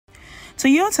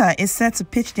Toyota is set to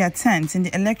pitch their tent in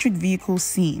the electric vehicle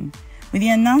scene with the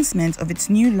announcement of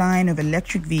its new line of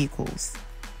electric vehicles.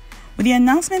 With the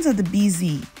announcement of the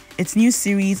BZ, its new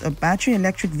series of battery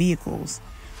electric vehicles,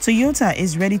 Toyota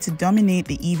is ready to dominate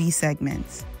the EV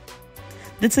segment.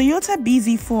 The Toyota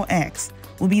BZ4X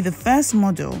will be the first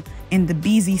model in the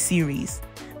BZ series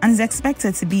and is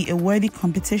expected to be a worthy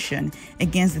competition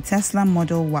against the Tesla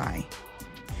Model Y.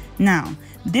 Now,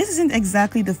 this isn't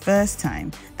exactly the first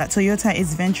time that Toyota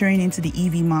is venturing into the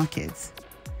EV market.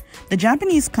 The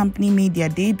Japanese company made their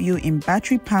debut in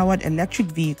battery-powered electric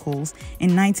vehicles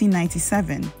in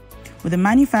 1997 with the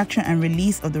manufacture and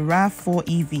release of the RAV4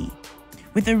 EV,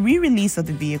 with a re-release of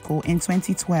the vehicle in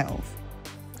 2012.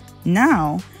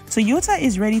 Now, Toyota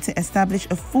is ready to establish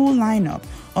a full lineup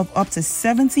of up to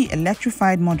 70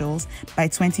 electrified models by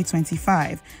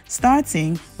 2025,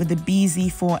 starting with the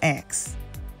BZ4X.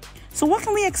 So what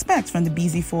can we expect from the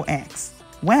BZ4X?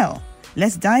 Well,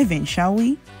 let's dive in, shall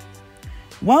we?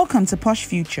 Welcome to Posh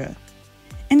Future.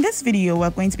 In this video, we're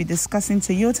going to be discussing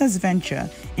Toyota's venture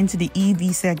into the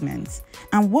EV segment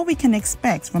and what we can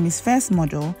expect from its first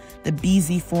model, the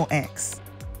BZ4X.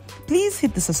 Please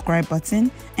hit the subscribe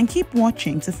button and keep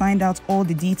watching to find out all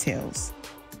the details.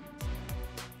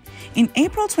 In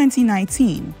April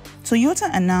 2019, Toyota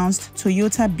announced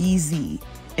Toyota BZ,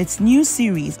 its new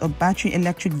series of battery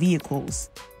electric vehicles.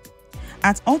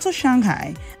 At Auto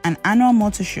Shanghai, an annual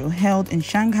motor show held in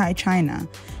Shanghai, China,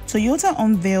 Toyota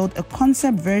unveiled a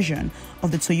concept version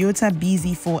of the Toyota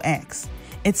BZ4X,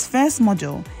 its first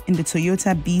model in the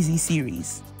Toyota BZ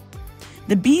series.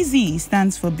 The BZ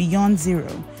stands for Beyond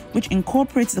Zero, which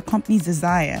incorporates the company's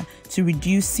desire to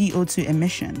reduce CO2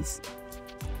 emissions.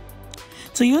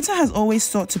 Toyota has always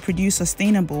sought to produce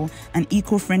sustainable and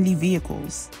eco-friendly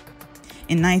vehicles.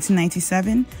 In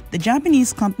 1997, the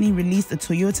Japanese company released the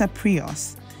Toyota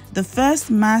Prius, the first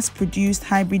mass-produced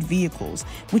hybrid vehicles,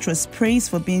 which was praised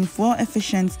for being fuel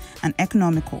efficient and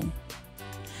economical.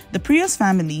 The Prius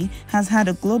family has had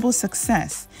a global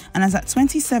success, and as at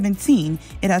 2017,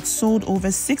 it had sold over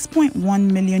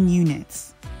 6.1 million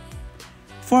units.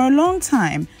 For a long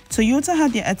time, Toyota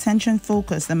had their attention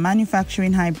focused on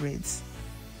manufacturing hybrids.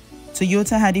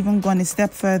 Toyota had even gone a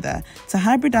step further to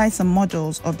hybridize some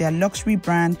models of their luxury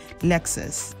brand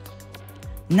Lexus.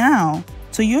 Now,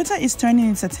 Toyota is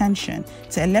turning its attention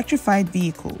to electrified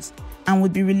vehicles and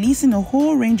would be releasing a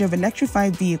whole range of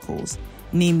electrified vehicles,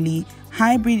 namely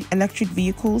hybrid electric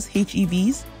vehicles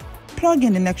 (HEVs),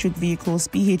 plug-in electric vehicles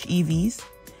 (PHEVs),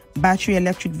 battery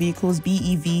electric vehicles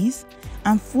 (BEVs),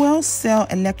 and fuel cell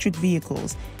electric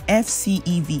vehicles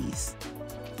 (FCEVS).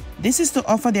 This is to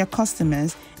offer their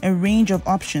customers a range of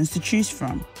options to choose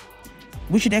from.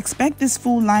 We should expect this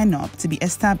full lineup to be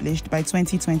established by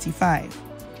 2025.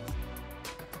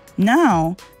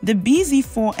 Now, the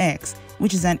BZ4X,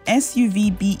 which is an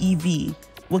SUV BEV,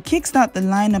 will kickstart the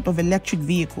lineup of electric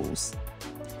vehicles.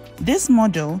 This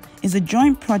model is a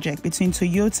joint project between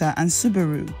Toyota and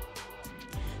Subaru.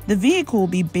 The vehicle will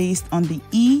be based on the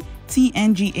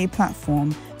eTNGA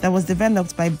platform that was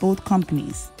developed by both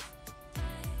companies.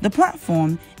 The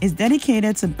platform is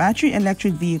dedicated to battery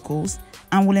electric vehicles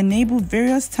and will enable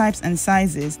various types and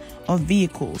sizes of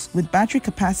vehicles with battery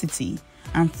capacity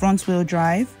and front-wheel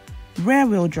drive,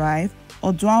 rear-wheel drive,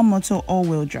 or dual-motor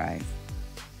all-wheel drive.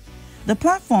 The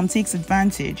platform takes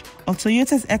advantage of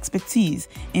Toyota's expertise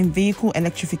in vehicle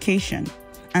electrification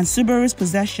and Subaru's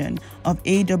possession of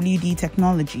AWD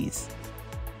technologies.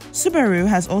 Subaru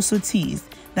has also teased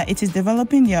that it is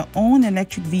developing their own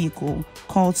electric vehicle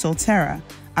called Solterra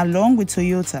along with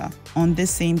Toyota on this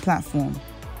same platform.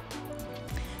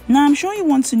 Now, I'm sure you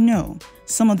want to know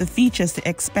some of the features to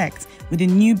expect with the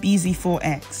new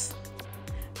BZ4X.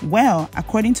 Well,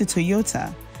 according to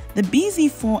Toyota, the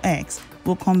BZ4X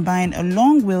will combine a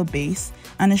long wheelbase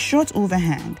and a short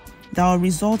overhang that will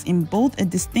result in both a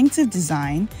distinctive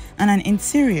design and an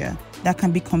interior that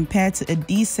can be compared to a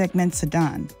D-segment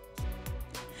sedan.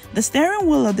 The steering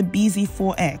wheel of the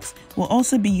BZ4X will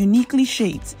also be uniquely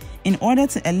shaped in order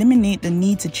to eliminate the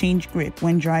need to change grip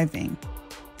when driving.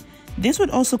 This would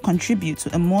also contribute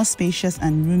to a more spacious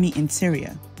and roomy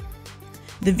interior.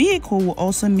 The vehicle will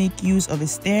also make use of a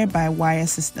steer-by-wire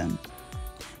system.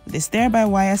 With the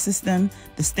steer-by-wire system,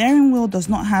 the steering wheel does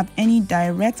not have any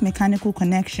direct mechanical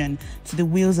connection to the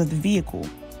wheels of the vehicle.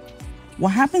 What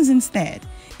happens instead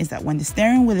is that when the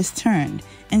steering wheel is turned,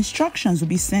 instructions will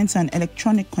be sent to an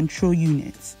electronic control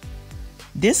unit.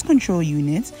 This control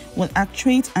unit will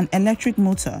actuate an electric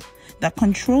motor that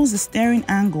controls the steering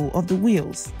angle of the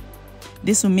wheels.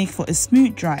 This will make for a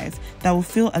smooth drive that will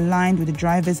feel aligned with the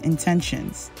driver's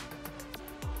intentions.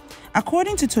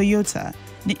 According to Toyota,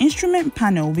 The instrument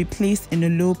panel will be placed in a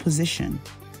low position.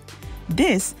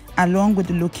 This, along with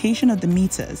the location of the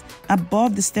meters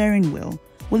above the steering wheel,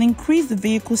 will increase the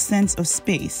vehicle's sense of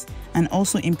space and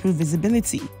also improve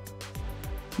visibility.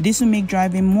 This will make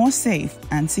driving more safe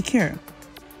and secure.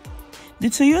 The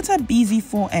Toyota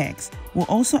BZ4X will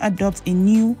also adopt a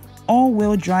new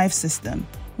all-wheel drive system,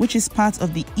 which is part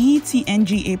of the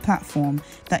eTNGA platform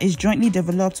that is jointly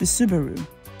developed with Subaru.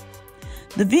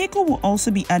 The vehicle will also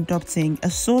be adopting a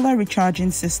solar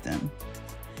recharging system.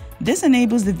 This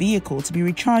enables the vehicle to be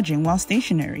recharging while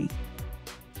stationary.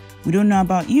 We don't know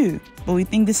about you, but we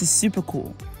think this is super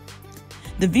cool.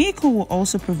 The vehicle will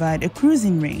also provide a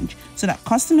cruising range so that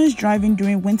customers driving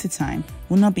during wintertime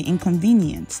will not be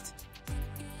inconvenienced.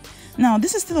 Now,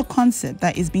 this is still a concept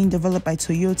that is being developed by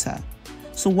Toyota,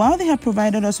 so while they have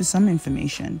provided us with some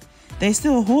information, there is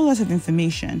still a whole lot of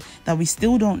information that we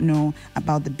still don't know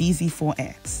about the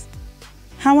BZ4X.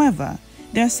 However,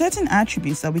 there are certain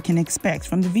attributes that we can expect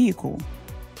from the vehicle.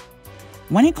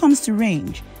 When it comes to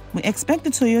range, we expect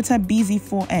the Toyota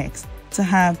BZ4X to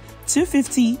have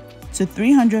 250 to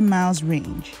 300 miles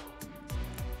range.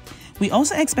 We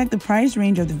also expect the price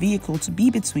range of the vehicle to be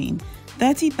between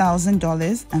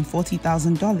 $30,000 and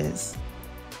 $40,000.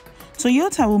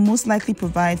 Toyota will most likely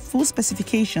provide full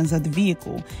specifications of the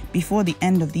vehicle before the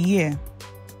end of the year.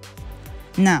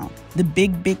 Now, the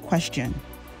big question.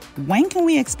 When can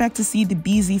we expect to see the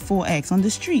BZ4X on the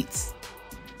streets?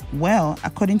 Well,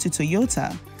 according to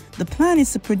Toyota, the plan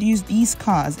is to produce these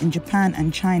cars in Japan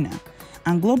and China,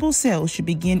 and global sales should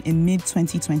begin in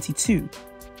mid-2022.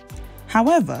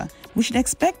 However, we should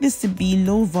expect this to be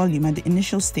low volume at the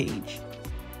initial stage.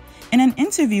 In an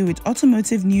interview with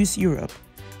Automotive News Europe,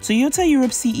 Toyota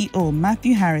Europe CEO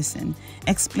Matthew Harrison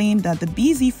explained that the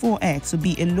BZ4X will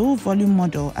be a low volume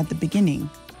model at the beginning.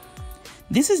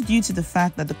 This is due to the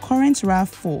fact that the current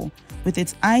RAV4, with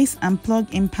its ICE and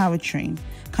plug-in powertrain,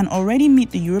 can already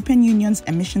meet the European Union's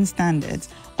emission standards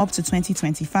up to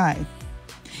 2025.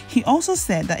 He also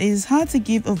said that it is hard to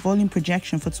give a volume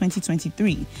projection for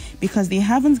 2023 because they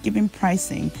haven't given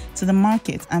pricing to the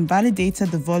market and validated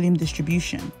the volume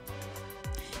distribution.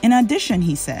 In addition,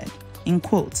 he said, in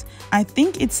quotes, "I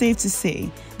think it's safe to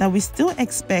say that we still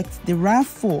expect the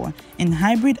RAV4 in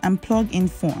hybrid and plug-in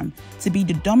form to be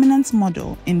the dominant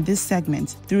model in this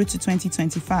segment through to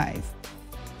 2025.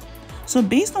 So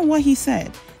based on what he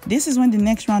said, this is when the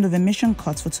next round of emission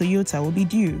cuts for Toyota will be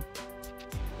due.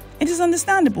 It is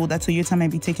understandable that Toyota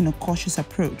might be taking a cautious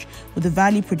approach with the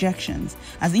value projections,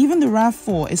 as even the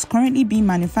RAV4 is currently being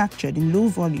manufactured in low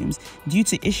volumes due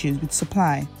to issues with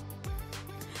supply.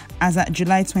 As at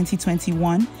July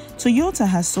 2021, Toyota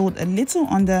has sold a little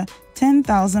under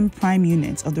 10,000 prime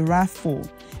units of the RAV4,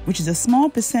 which is a small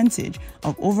percentage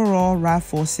of overall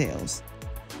RAV4 sales.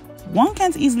 One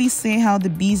can't easily say how the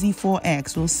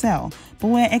BZ4X will sell, but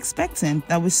we're expecting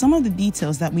that with some of the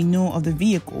details that we know of the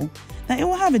vehicle, that it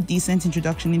will have a decent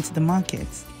introduction into the market.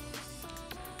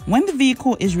 When the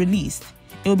vehicle is released,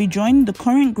 it will be joining the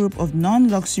current group of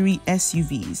non-luxury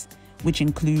SUVs, which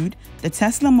include the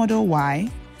Tesla Model Y,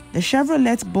 the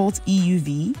Chevrolet Bolt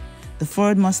EUV, the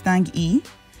Ford Mustang E,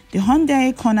 the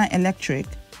Hyundai Kona Electric,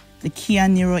 the Kia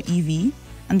Niro EV,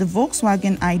 and the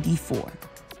Volkswagen ID.4.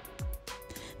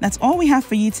 That's all we have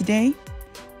for you today.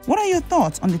 What are your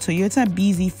thoughts on the Toyota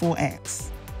BZ4X?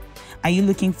 Are you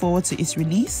looking forward to its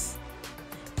release?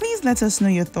 Please let us know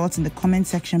your thoughts in the comment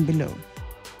section below.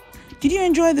 Did you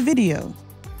enjoy the video?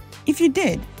 If you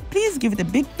did, please give it a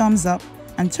big thumbs up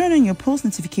and turn on your post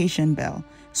notification bell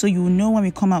so you will know when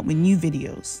we come out with new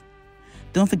videos.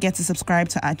 Don't forget to subscribe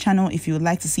to our channel if you would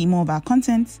like to see more of our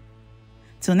content.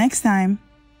 Till next time,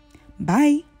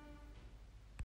 bye!